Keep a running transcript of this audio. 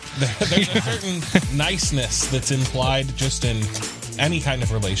There's a certain niceness that's implied just in any kind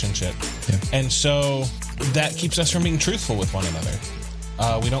of relationship. Yeah. And so that keeps us from being truthful with one another.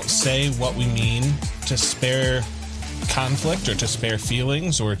 We don't say what we mean to spare conflict or to spare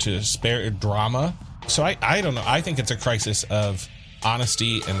feelings or to spare drama. So I don't know. I think it's a crisis of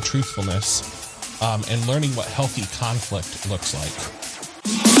honesty and truthfulness, and learning what healthy conflict looks like.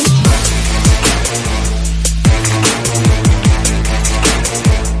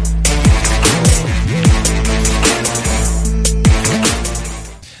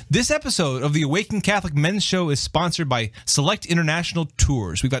 This episode of the Awakened Catholic Men's Show is sponsored by Select International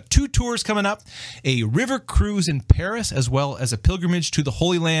Tours. We've got 2 tours coming up, a river cruise in Paris, as well as a pilgrimage to the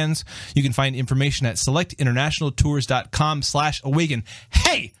Holy Lands. You can find information at selectinternationaltours.com/awaken.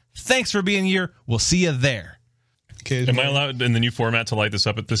 Hey, thanks for being here. We'll see you there. Okay, am I allowed in the new format to light this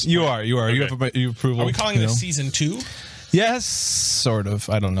up at this point? You are. Okay. You have approval. Are we calling this season 2? Yes, sort of.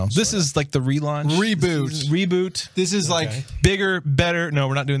 I don't know. This is like the relaunch. Reboot. This is like bigger, better. No,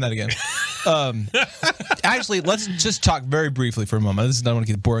 we're not doing that again. Actually, let's just talk very briefly for a moment. I don't want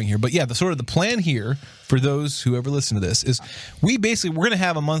to get boring here. But yeah, the plan here for those who ever listen to this is we're going to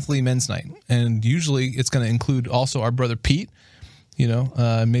have a monthly men's night. And usually it's going to include also our brother Pete.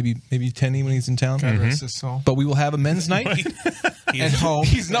 Maybe Tenny when he's in town. But we will have a men's night at home.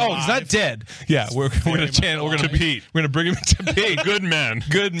 He's not dead. Yeah, we're going to channel. We're going to Pete. We're going to bring him to Pete. Good man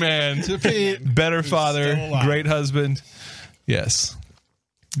to Pete. Better father, great husband. Yes,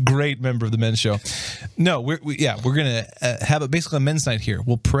 great member of the men's show. No, we're going to have basically a men's night here.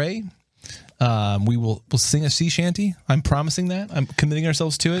 We'll pray. We'll sing a sea shanty. I'm promising that. I'm committing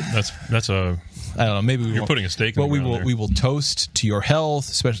ourselves to it. That's a. I don't know. Maybe you're putting a stake. But we will toast to your health,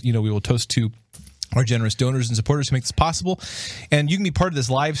 especially. We will toast to our generous donors and supporters who make this possible. And you can be part of this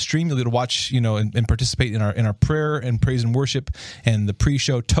live stream. You'll be able to watch, and participate in our prayer and praise and worship and the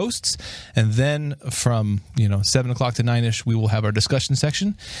pre-show toasts. And then from 7 o'clock to 9ish, we will have our discussion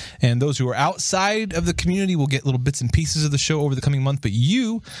section. And those who are outside of the community will get little bits and pieces of the show over the coming month. But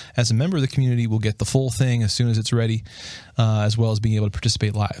you, as a member of the community, will get the full thing as soon as it's ready, as well as being able to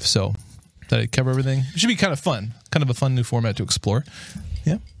participate live. So did I cover everything? It should be kind of fun, kind of a fun new format to explore.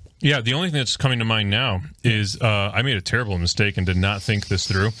 Yeah. Yeah, the only thing that's coming to mind now is I made a terrible mistake and did not think this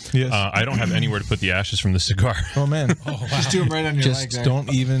through. Yes. I don't have anywhere to put the ashes from the cigar. Oh, man. Just do them right on your leg. Just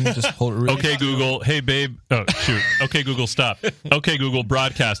don't even, just hold it really Okay, Google. Hey, babe. Oh, shoot. Okay, Google, stop. Okay, Google,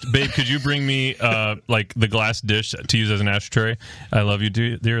 broadcast. Babe, could you bring me the glass dish to use as an ashtray? I love you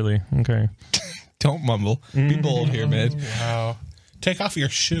dearly. Okay. Don't mumble. Be bold here, man. Wow. Take off your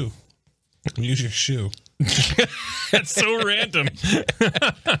shoe. Use your shoe. That's so random.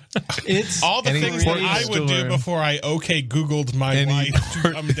 It's all the things that I would do before I Googled my wife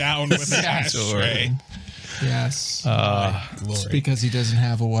to come down with an ashtray. Yes. It's because he doesn't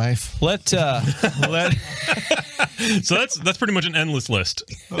have a wife. So that's pretty much an endless list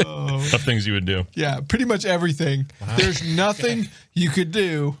of things you would do. Yeah, pretty much everything. Wow. There's nothing you could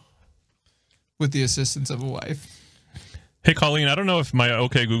do with the assistance of a wife. Hey, Colleen, I don't know if my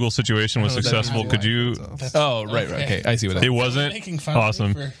OK Google situation was successful. Could you... Oh, right. Okay. I see what that is. It wasn't?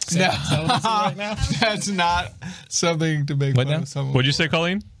 Awesome. No. Right now? That's not something to make fun of someone. What'd you say,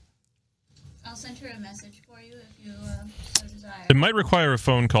 Colleen? I'll send her a message for you if you so desire. It might require a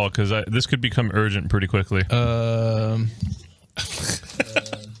phone call because this could become urgent pretty quickly.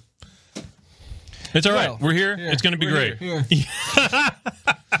 It's all right. We're here. It's going to be great. Here.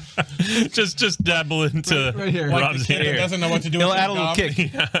 just dabble into right here. Rob's hair. Doesn't know what to do. He'll with add a little kick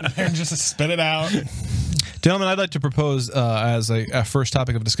and just spit it out. Gentlemen, I'd like to propose as a first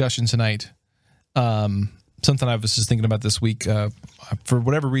topic of discussion tonight. Something I was just thinking about this week. For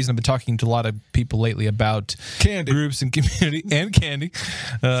whatever reason, I've been talking to a lot of people lately about candy groups and community and candy,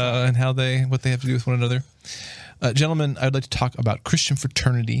 and what they have to do with one another. Gentlemen, I'd like to talk about Christian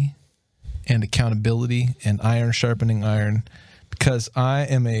fraternity and accountability and iron sharpening iron, because I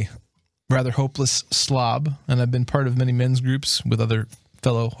am a rather hopeless slob, and I've been part of many men's groups with other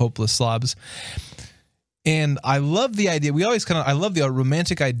fellow hopeless slobs. And I love the idea. I love the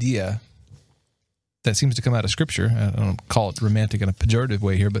romantic idea that seems to come out of Scripture. I don't call it romantic in a pejorative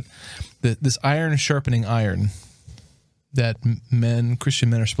way here, but this iron sharpening iron that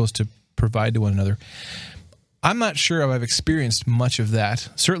Christian men are supposed to provide to one another. I'm not sure I've experienced much of that.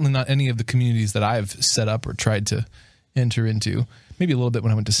 Certainly not any of the communities that I've set up or tried to enter into. Maybe a little bit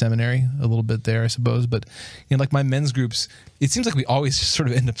when I went to seminary, a little bit there, I suppose. But like my men's groups, it seems like we always just sort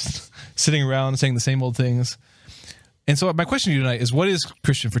of end up sitting around saying the same old things. And so my question to you tonight is, what is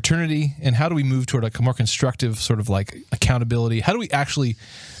Christian fraternity, and how do we move toward a more constructive sort of like accountability? How do we actually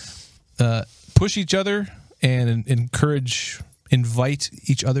push each other and encourage invite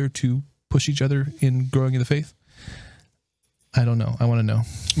each other to push each other in growing in the faith? I don't know. I want to know.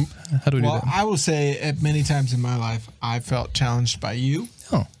 How do we do Well, that? I will say at many times in my life, I felt challenged by you.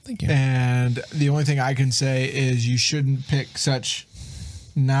 Oh, thank you. And the only thing I can say is you shouldn't pick such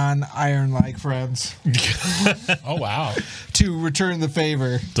non-iron-like friends Oh, wow. to return the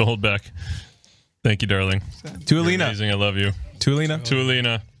favor. To hold back. Thank you, darling. To You're Alina. amazing. I love you. To Alina. To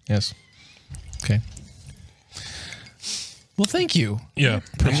Alina. Yes. Okay. Well, thank you. Yeah.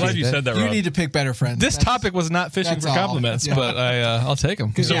 I'm glad you that. said that, You Rob. need to pick better friends. This topic was not fishing that's for all. compliments, Yeah. but I'll take them.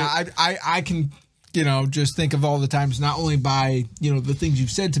 Because I can, just think of all the times, not only by the things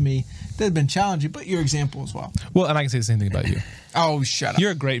you've said to me that have been challenging, but your example as well. Well, and I can say the same thing about you. Oh, shut up!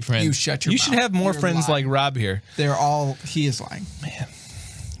 You're a great friend. You shut your You should mouth. have more You're friends lying. like Rob here. He is lying. Man,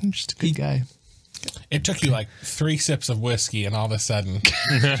 you're just a good guy. It took you like 3 sips of whiskey, and all of a sudden,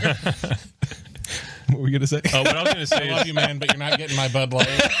 What were you gonna say? What I was going to say I love is, you, man, but you're not getting my Bud Light.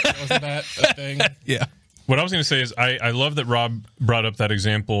 Wasn't that a thing? Yeah. what I was going to say is, I love that Rob brought up that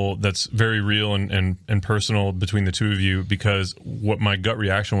example that's very real and personal between the two of you, because what my gut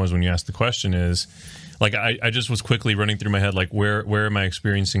reaction was when you asked the question is, like, I just was quickly running through my head, like, where am I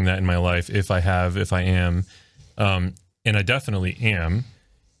experiencing that in my life? If I am, and I definitely am,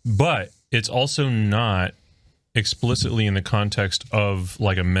 but it's also not explicitly in the context of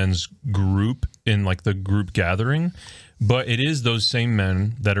like a men's group in like the group gathering, but it is those same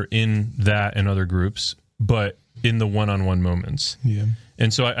men that are in that and other groups, but in the one-on-one moments. Yeah.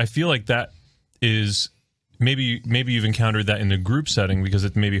 And so I feel like that is maybe you've encountered that in the group setting, because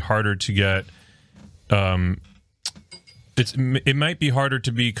it may be harder to get it might be harder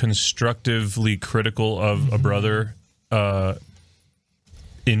to be constructively critical of a brother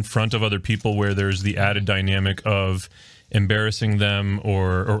in front of other people, where there's the added dynamic of embarrassing them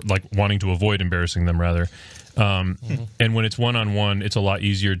or like wanting to avoid embarrassing them, rather. And when it's one-on-one, it's a lot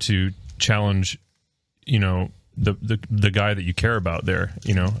easier to challenge, the guy that you care about there,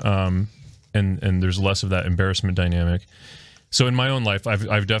 and there's less of that embarrassment dynamic. So in my own life,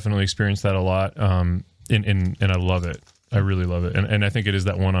 I've definitely experienced that a lot. And I love it. I really love it. And I think it is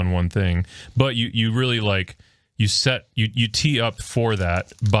that one-on-one thing, but you really like, you tee up for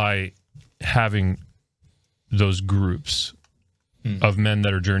that by having those groups of men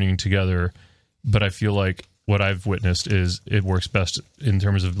that are journeying together. But I feel like what I've witnessed is it works best in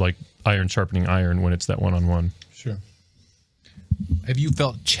terms of like iron sharpening iron when it's that one-on-one. Sure. Have you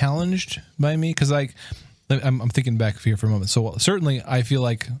felt challenged by me? Because I'm thinking back here for a moment. So certainly I feel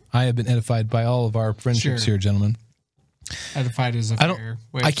like I have been edified by all of our friendships here, gentlemen. Edified is a fair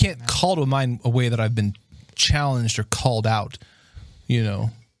way. I can't call to mind a way that I've been challenged or called out, in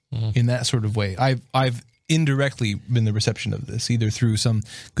that sort of way. I've indirectly been the reception of this, either through some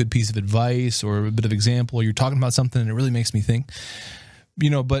good piece of advice or a bit of example, or you're talking about something and it really makes me think,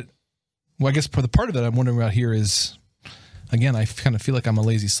 but I guess for the part of it I'm wondering about here is, again, I kind of feel like I'm a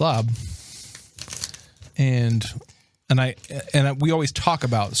lazy slob. And we always talk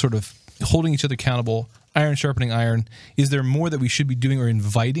about sort of holding each other accountable, iron sharpening iron. Is there more that we should be doing or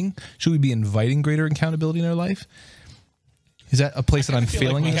inviting? Should we be inviting greater accountability in our life? Is that a place that I'm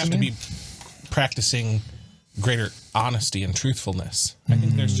failing? Like we have to be practicing greater honesty and truthfulness. I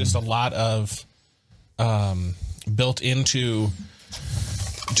think there's just a lot of built into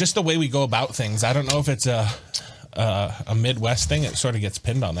just the way we go about things. I don't know if it's a Midwest thing. It sort of gets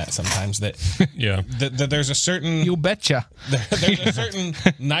pinned on that sometimes. That there's a certain You betcha. there's a certain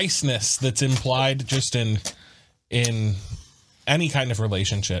niceness that's implied just in any kind of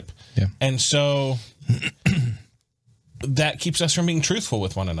relationship, and so that keeps us from being truthful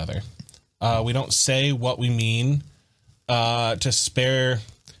with one another. We don't say what we mean to spare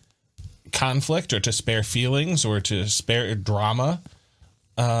conflict or to spare feelings or to spare drama.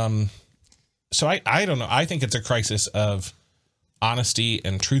 So I don't know. I think it's a crisis of honesty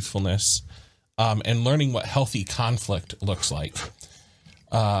and truthfulness, and learning what healthy conflict looks like.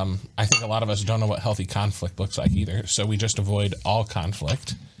 I think a lot of us don't know what healthy conflict looks like either. So we just avoid all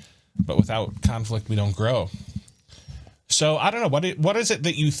conflict, but without conflict, we don't grow. So I don't know. What is it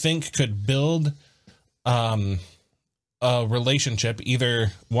that you think could build a relationship,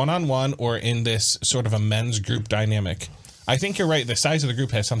 either one-on-one or in this sort of a men's group dynamic? I think you're right. The size of the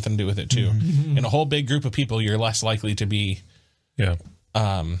group has something to do with it too. Mm-hmm. In a whole big group of people, you're less likely to be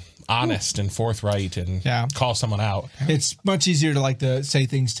honest and forthright and call someone out. It's much easier to say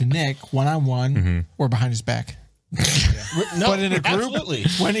things to Nick one-on-one or behind his back. No, But in a group, absolutely.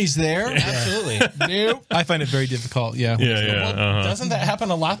 when he's there, Absolutely. nope. I find it very difficult. Yeah. Well, doesn't that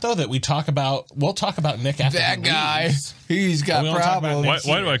happen a lot though? That we'll talk about Nick after That he guy, leaves. he's got We won't talk about problems.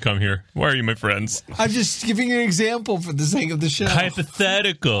 Why do I come here? Why are you my friends? I'm just giving you an example for the sake of the show.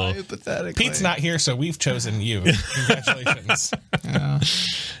 Hypothetical. Hypothetically. Pete's not here, so we've chosen you. Congratulations.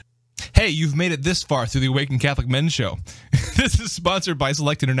 Hey, you've made it this far through the Awakened Catholic Men's Show. This is sponsored by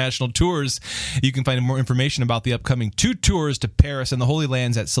Select International Tours. You can find more information about the upcoming 2 tours to Paris and the Holy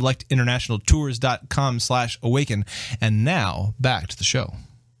Lands at selectinternationaltours.com/awaken. And now, back to the show.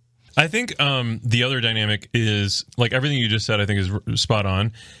 I think the other dynamic is, like, everything you just said, I think is spot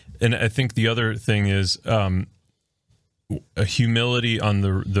on. And I think the other thing is a humility on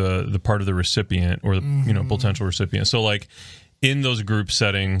the part of the recipient or the potential recipient. So, like, in those group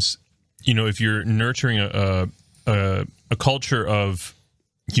settings, if you're nurturing a culture of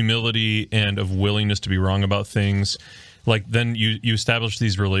humility and of willingness to be wrong about things, like, then you establish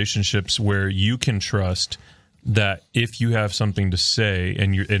these relationships where you can trust that if you have something to say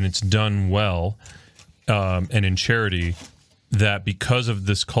and it's done well and in charity, that because of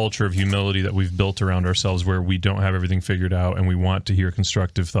this culture of humility that we've built around ourselves, where we don't have everything figured out and we want to hear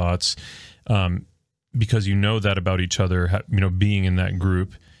constructive thoughts, because that about each other, being in that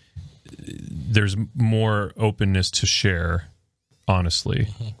group, there's more openness to share, honestly.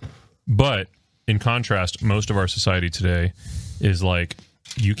 But in contrast, most of our society today is like,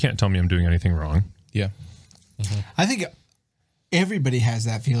 you can't tell me I'm doing anything wrong. Yeah. I think everybody has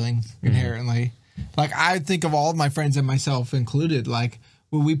that feeling inherently. Like, I think of all of my friends and myself included, like,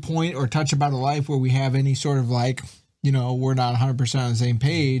 when we point or touch about a life where we have any sort of, like, we're not 100% on the same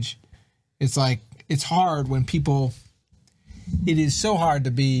page, it's like, it's hard when people... It is so hard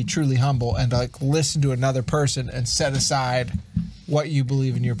to be truly humble and to, like, listen to another person and set aside what you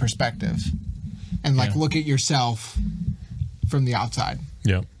believe in your perspective and, like, look at yourself from the outside.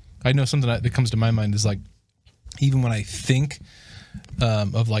 Yeah. I know something that comes to my mind is, like, even when I think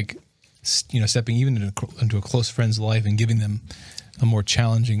of, like, stepping even into a close friend's life and giving them a more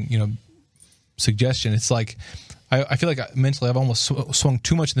challenging, suggestion, it's like, I feel like mentally I've almost swung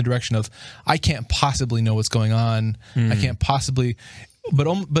too much in the direction of, I can't possibly know what's going on. I can't possibly, but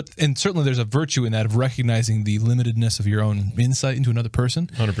certainly there's a virtue in that of recognizing the limitedness of your own insight into another person.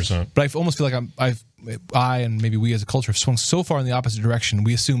 100%. But I almost feel like I and maybe we as a culture have swung so far in the opposite direction.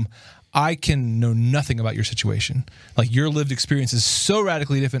 We assume I can know nothing about your situation. Like, your lived experience is so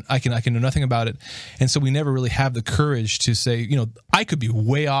radically different. I can know nothing about it. And so we never really have the courage to say, I could be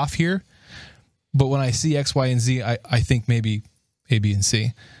way off here, but when I see X, Y, and Z, I think maybe A, B, and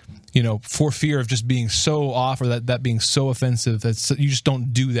C. For fear of just being so off or that being so offensive, you just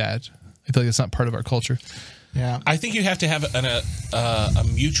don't do that. I feel like it's not part of our culture. Yeah. I think you have to have a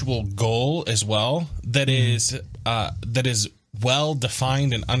mutual goal as well that is well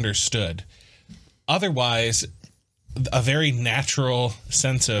defined and understood. Otherwise, a very natural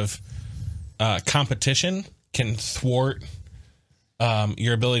sense of competition can thwart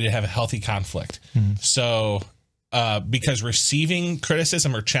your ability to have a healthy conflict. So, because receiving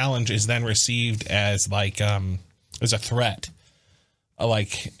criticism or challenge is then received as as a threat,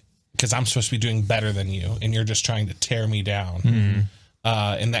 because I'm supposed to be doing better than you, and you're just trying to tear me down.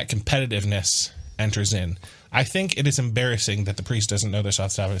 And that competitiveness enters in. I think it is embarrassing that the priest doesn't know this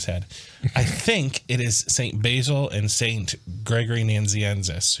off the top of his head. I think it is St. Basil and St. Gregory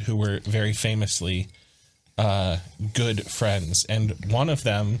Nazianzus, who were very famously good friends. And one of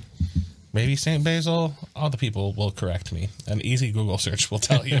them, maybe St. Basil, all the people will correct me. An easy Google search will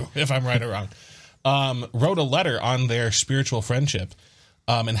tell you if I'm right or wrong, wrote a letter on their spiritual friendship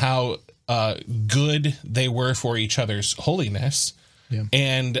and how good they were for each other's holiness. Yeah.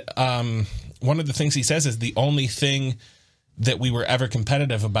 And one of the things he says is the only thing that we were ever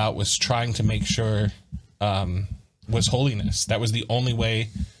competitive about was trying to make sure was holiness. That was the only way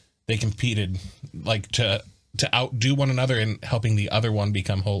they competed, like to outdo one another in helping the other one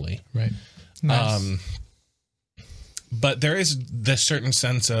become holy. Right. Nice. But there is this certain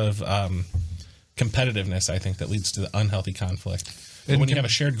sense of competitiveness, I think, that leads to the unhealthy conflict. But when you have a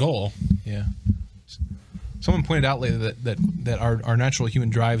shared goal. Yeah. Someone pointed out later that our natural human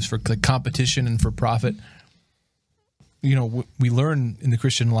drives for competition and for profit, we learn in the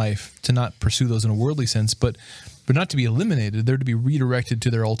Christian life to not pursue those in a worldly sense, but not to be eliminated. They're to be redirected to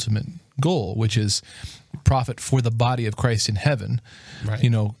their ultimate goal, which is profit for the body of Christ in heaven. Right.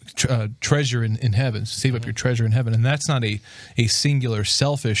 Treasure in heaven. Save up your treasure in heaven. And that's not a singular,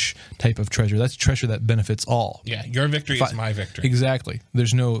 selfish type of treasure. That's treasure that benefits all. Yeah, your victory is my victory. Exactly.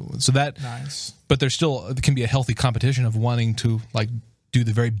 There's nice. But there can be a healthy competition of wanting to do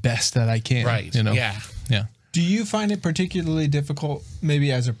the very best that I can. Right. Yeah. Do you find it particularly difficult,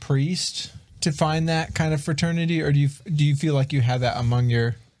 maybe as a priest, to find that kind of fraternity, or do you feel like you have that among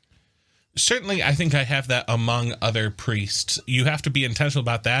your? Certainly, I think I have that among other priests. You have to be intentional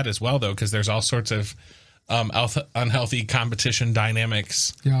about that as well, though, because there's all sorts of unhealthy competition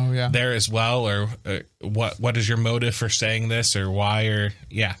dynamics there as well. Or what is your motive for saying this, or why? Or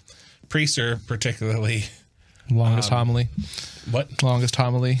priests are particularly longest homily. What? Longest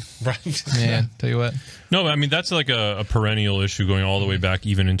homily. Right. Man, tell you what. No, I mean, that's like a perennial issue going all the way back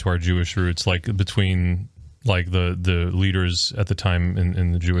even into our Jewish roots, like between like the leaders at the time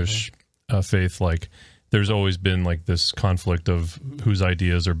in the Jewish faith. Like there's always been like this conflict of whose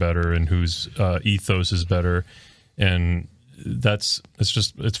ideas are better and whose ethos is better. And it's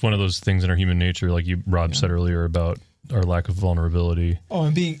one of those things in our human nature, like Rob said earlier about our lack of vulnerability. Oh,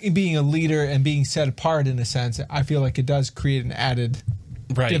 and being a leader and being set apart in a sense, I feel like it does create an added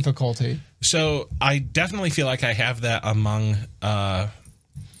difficulty. So I definitely feel like I have that among I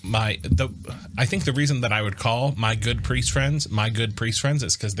think the reason that I would call my good priest friends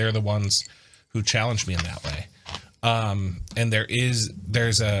is because they're the ones who challenge me in that way. And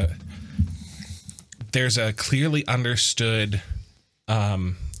there's a clearly understood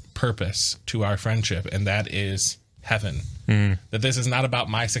purpose to our friendship, and that is heaven. That this is not about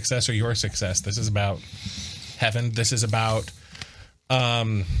my success or your success. This is about heaven. This is about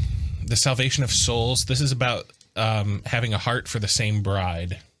the salvation of souls. This is about having a heart for the same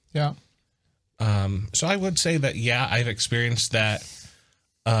bride. Yeah. So I would say that, I've experienced that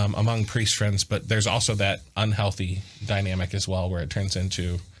among priest friends, but there's also that unhealthy dynamic as well, where it turns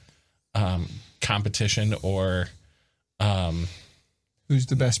into competition or who's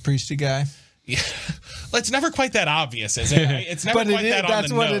the best priesty guy. Yeah. Well, it's never quite that obvious, is it? Right? It's never quite that on the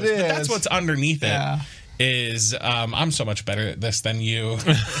nose. But that's what's underneath it. Is I'm so much better at this than you.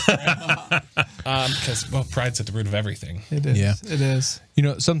 Because pride's at the root of everything. It is. Yeah. It is. You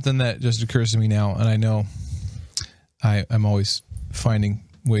know, something that just occurs to me now, and I know I'm always finding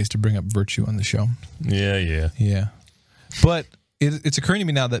ways to bring up virtue on the show. Yeah. But it's occurring to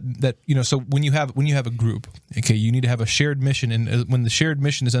me now that so when you have a group, okay, you need to have a shared mission, and when the shared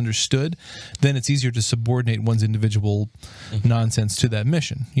mission is understood, then it's easier to subordinate one's individual nonsense to that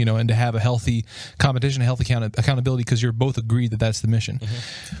mission, and to have a healthy competition, a healthy accountability, because you're both agreed that that's the mission.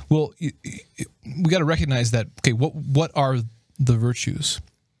 Well, we got to recognize that. Okay, what are the virtues?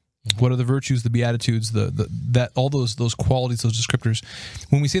 What are the virtues, the beatitudes, that all those qualities, those descriptors?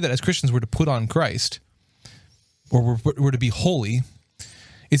 When we say that as Christians we're to put on Christ, or we're to be holy,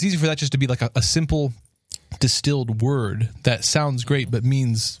 it's easy for that just to be like a simple distilled word that sounds great but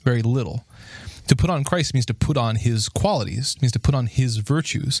means very little. To put on Christ means to put on his qualities, means to put on his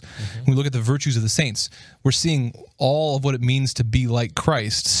virtues. When we look at the virtues of the saints, we're seeing all of what it means to be like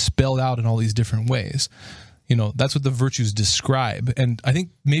Christ spelled out in all these different ways. That's what the virtues describe. And I think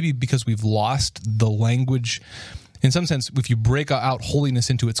maybe because we've lost the language, in some sense, if you break out holiness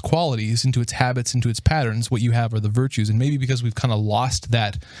into its qualities, into its habits, into its patterns, what you have are the virtues. And maybe because we've kind of lost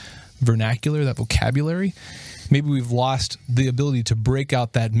that vernacular, that vocabulary, maybe we've lost the ability to break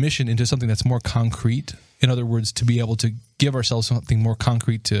out that mission into something that's more concrete. In other words, to be able to give ourselves something more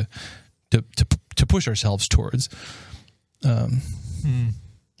concrete to push ourselves towards. I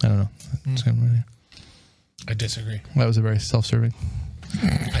don't know. I disagree. That was a very self-serving.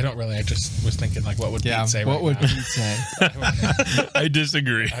 I don't really. I just was thinking, like, what would Pete say? What would Pete say? I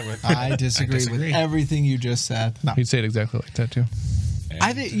disagree. I disagree with everything you just said. No. He'd say it exactly like that too.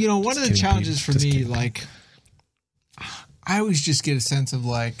 I think one of the challenges for me, like, I always just get a sense of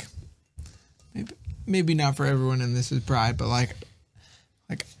like, maybe not for everyone, and this is pride, but like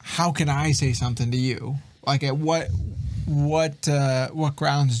how can I say something to you? Like, at what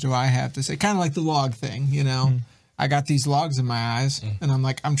grounds do I have to say? Kind of like the log thing, I got these logs in my eyes, and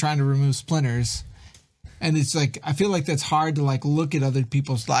I'm trying to remove splinters, and it's like I feel like that's hard to like look at other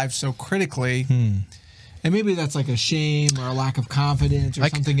people's lives so critically, and maybe that's like a shame or a lack of confidence or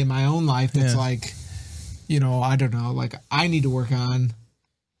something in my own life that's like, I don't know, like I need to work on,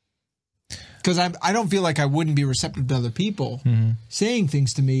 because I don't feel like I wouldn't be receptive to other people saying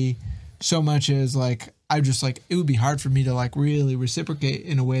things to me so much as like I just like it would be hard for me to like really reciprocate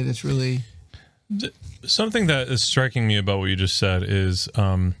in a way that's really. Something that is striking me about what you just said is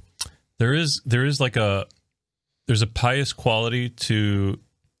there is like there's a pious quality to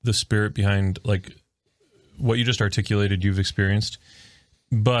the spirit behind like what you just articulated you've experienced,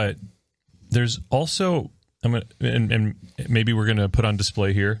 but there's also and maybe we're gonna put on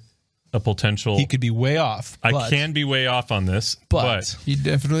display here a potential. He could be way off. I can be way off on this, but he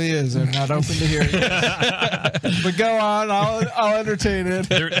definitely is. I'm not open to hearing it. But go on, I'll entertain it.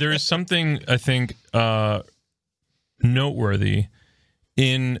 There is something I think noteworthy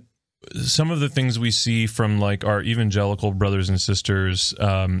in some of the things we see from like our evangelical brothers and sisters,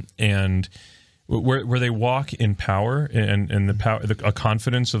 and where they walk in power and the power, a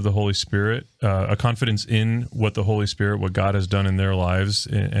confidence of the Holy Spirit, a confidence in what the Holy Spirit, what God has done in their lives,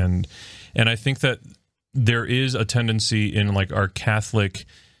 and I think that there is a tendency in like our Catholic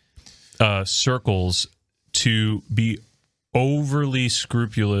circles to be overly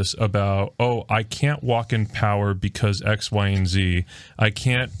scrupulous about, oh, I can't walk in power because X, Y, and Z. I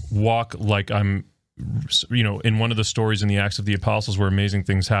can't walk like I'm, in one of the stories in the Acts of the Apostles where amazing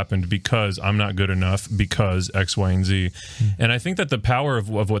things happened because I'm not good enough because X, Y, and Z. And I think that the power of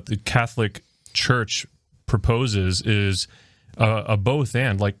what the Catholic Church proposes is a both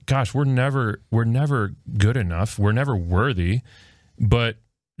and. Like, gosh, we're never good enough. We're never worthy, but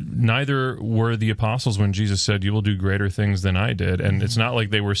neither were the apostles when Jesus said, "You will do greater things than I did." And it's not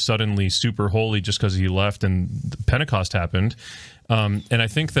like they were suddenly super holy just because he left and Pentecost happened. And I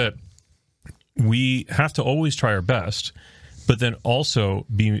think that we have to always try our best, but then also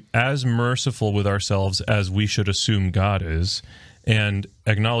be as merciful with ourselves as we should assume God is, and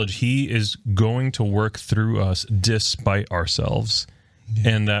acknowledge he is going to work through us despite ourselves,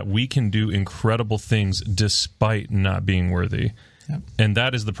 and that we can do incredible things despite not being worthy. Yep. And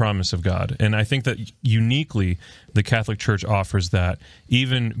that is the promise of God. And I think that uniquely the Catholic Church offers that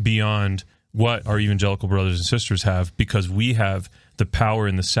even beyond what our evangelical brothers and sisters have, because we have the power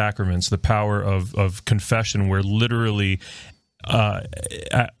in the sacraments, the power of confession, where literally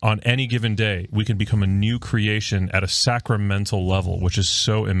on any given day we can become a new creation at a sacramental level, which is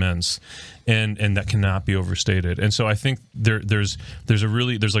so immense, and that cannot be overstated. And so I think there's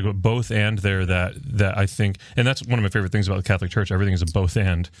like a both and there that I think, and that's one of my favorite things about the Catholic Church. Everything is a both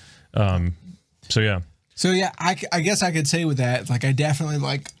and. So yeah, I guess I could say with that, like, I definitely,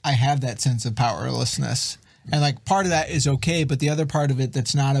 like, I have that sense of powerlessness, and like part of that is okay, but the other part of it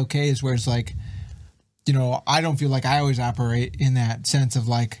that's not okay is where it's like, I don't feel like I always operate in that sense of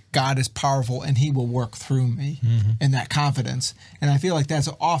like, God is powerful and he will work through me, and that confidence. And I feel like that's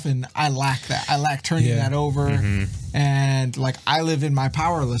often, I lack that. I lack turning that over, and like, I live in my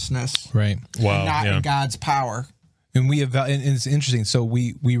powerlessness, right? Wow, not in God's power. And and it's interesting. So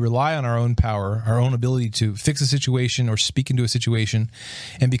we rely on our own power, our own ability to fix a situation or speak into a situation.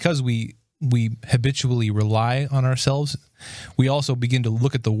 And because we habitually rely on ourselves, we also begin to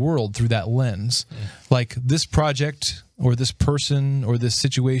look at the world through that lens. Like, this project or this person or this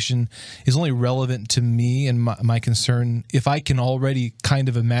situation is only relevant to me and my concern if I can already kind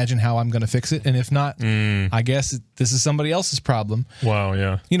of imagine how I'm going to fix it. And if not, I guess this is somebody else's problem. Wow,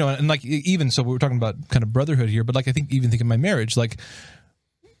 yeah. And like, even so, we're talking about kind of brotherhood here, but like, I think in my marriage, like,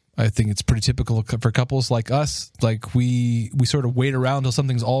 I think it's pretty typical for couples like us. Like, we sort of wait around until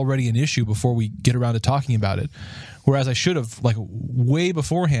something's already an issue before we get around to talking about it. Whereas I should have, like, way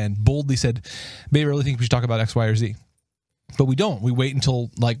beforehand boldly said, "Babe, I really think we should talk about X, Y, or Z." But we don't. We wait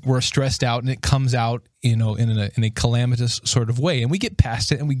until like we're stressed out and it comes out, in a calamitous sort of way, and we get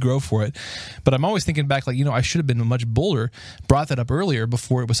past it and we grow for it. But I'm always thinking back, like, I should have been much bolder, brought that up earlier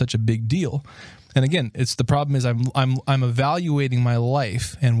before it was such a big deal. And again, it's the problem is I'm evaluating my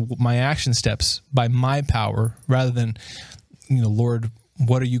life and my action steps by my power rather than, Lord,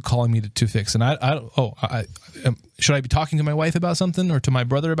 what are you calling me to fix? And should I be talking to my wife about something or to my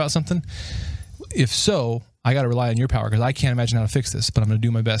brother about something? If so, I got to rely on your power, because I can't imagine how to fix this, but I'm going to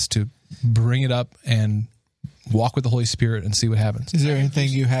do my best to bring it up and walk with the Holy Spirit and see what happens. Is there anything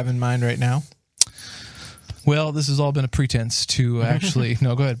you have in mind right now? Well, this has all been a pretense to actually.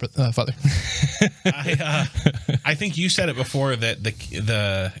 No, go ahead, Father. I think you said it before that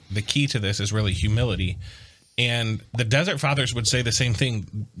the key to this is really humility, and the Desert Fathers would say the same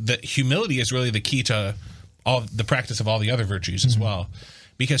thing. That humility is really the key to all the practice of all the other virtues as well,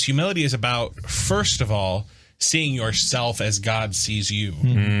 because humility is about, first of all, seeing yourself as God sees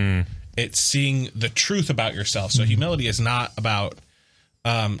you. It's seeing the truth about yourself. So humility is not about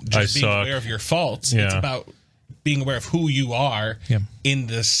just being aware of your faults. It's about being aware of who you are in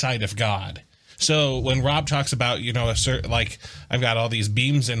the sight of God. So when Rob talks about, a certain, like, I've got all these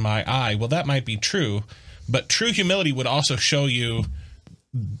beams in my eye, well, that might be true, but true humility would also show you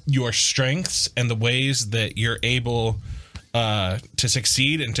your strengths and the ways that you're able to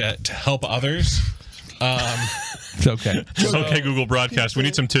succeed and to help others. Okay. Okay, Google Broadcast. We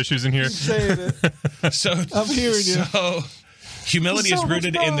need some tissues in here. So I'm hearing you. So humility is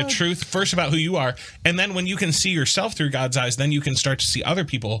rooted in the truth, first about who you are, and then when you can see yourself through God's eyes, then you can start to see other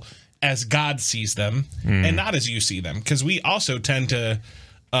people as God sees them and not as you see them. Because we also tend to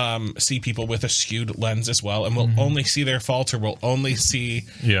see people with a skewed lens as well, and we'll only see their faults, or we'll only see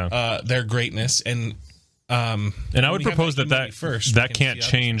their greatness. And And I would propose that can't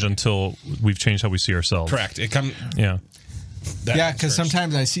change until we've changed how we see ourselves. Correct. Yeah. Yeah, because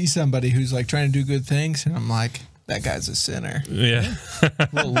sometimes I see somebody who's like trying to do good things, and I'm like, that guy's a sinner. Yeah.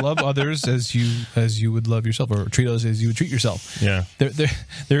 Well, love others as you would love yourself, or treat others as you would treat yourself. Yeah.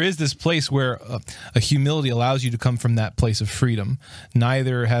 There is this place where a humility allows you to come from that place of freedom,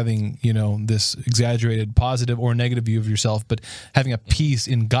 neither having this exaggerated positive or negative view of yourself, but having a peace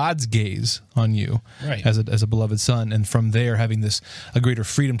in God's gaze on you, right, as a beloved son, and from there having a greater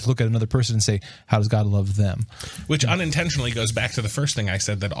freedom to look at another person and say, how does God love them? Which unintentionally goes back to the first thing I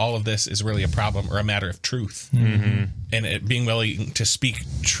said, that all of this is really a problem or a matter of truth. Mm-hmm. And it being willing to speak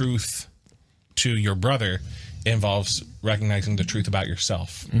truth to your brother involves recognizing the truth about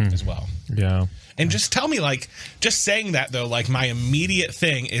yourself as well. Yeah. And just tell me, just saying that, though, my immediate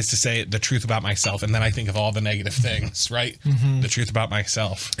thing is to say the truth about myself, and then I think of all the negative things, right? The truth about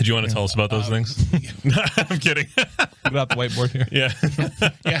myself. Did you want to tell us about those things? I'm kidding. Put out the whiteboard here. Yeah.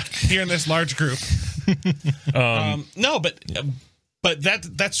 Yeah, here in this large group. No, but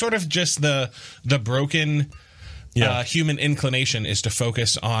that's sort of just the broken human inclination is to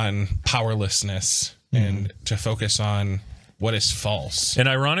focus on powerlessness and to focus on what is false. And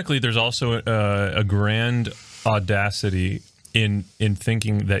ironically, there's also a grand audacity in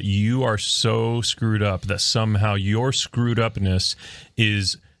thinking that you are so screwed up that somehow your screwed upness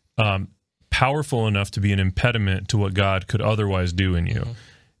is powerful enough to be an impediment to what God could otherwise do in you.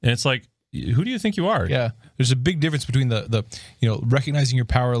 And it's like, who do you think you are? Yeah, there's a big difference between the recognizing your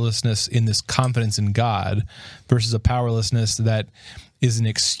powerlessness in this confidence in God versus a powerlessness that is an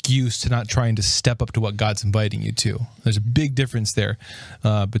excuse to not trying to step up to what God's inviting you to. There's a big difference there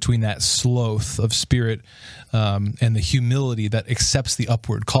between that sloth of spirit and the humility that accepts the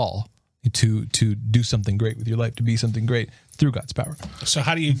upward call to do something great with your life, to be something great through God's power. So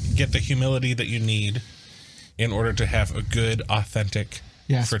how do you get the humility that you need in order to have a good, authentic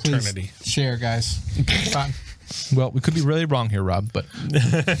fraternity? Please share, guys. Fun. Well, we could be really wrong here, Rob, but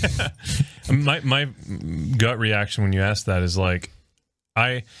my gut reaction when you ask that is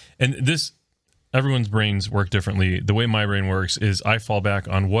everyone's brains work differently. The way my brain works is I fall back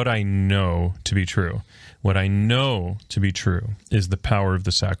on what I know to be true. What I know to be true is the power of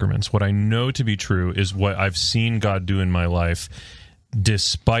the sacraments. What I know to be true is what I've seen God do in my life,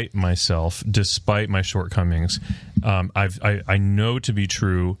 despite myself, despite my shortcomings. I know to be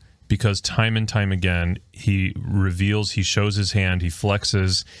true because time and time again, he reveals, he shows his hand, he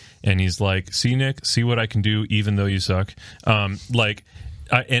flexes, and he's like, see, Nick, see what I can do even though you suck. I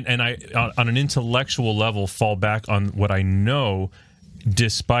on an intellectual level fall back on what I know,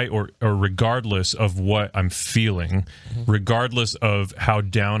 despite or regardless of what I'm feeling, regardless of how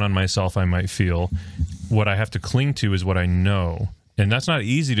down on myself I might feel. What I have to cling to is what I know. And that's not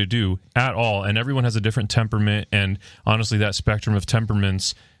easy to do at all. And everyone has a different temperament. And honestly, that spectrum of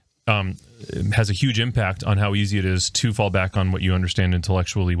temperaments has a huge impact on how easy it is to fall back on what you understand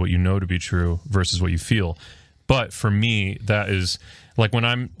intellectually, what you know to be true versus what you feel. But for me, that is when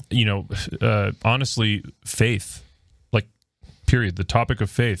I'm, honestly, faith, period. The topic of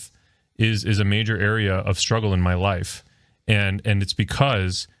faith is a major area of struggle in my life. And it's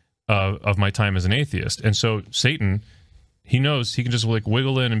because of my time as an atheist. And so Satan, he knows he can just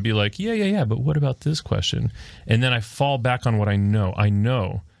wiggle in and be like, yeah, but what about this question? And then I fall back on what I know. I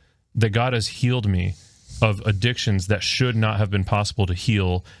know that God has healed me of addictions that should not have been possible to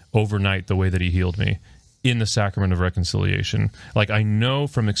heal overnight the way that he healed me in the sacrament of reconciliation. I know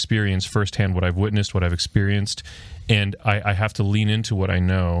from experience firsthand what I've witnessed, what I've experienced, and I have to lean into what I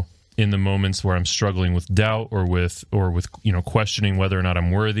know in the moments where I'm struggling with doubt or with questioning whether or not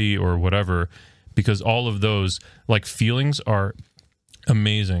I'm worthy or whatever, because all of those feelings are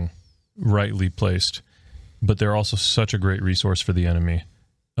amazing, rightly placed, but they're also such a great resource for the enemy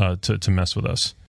to mess with us.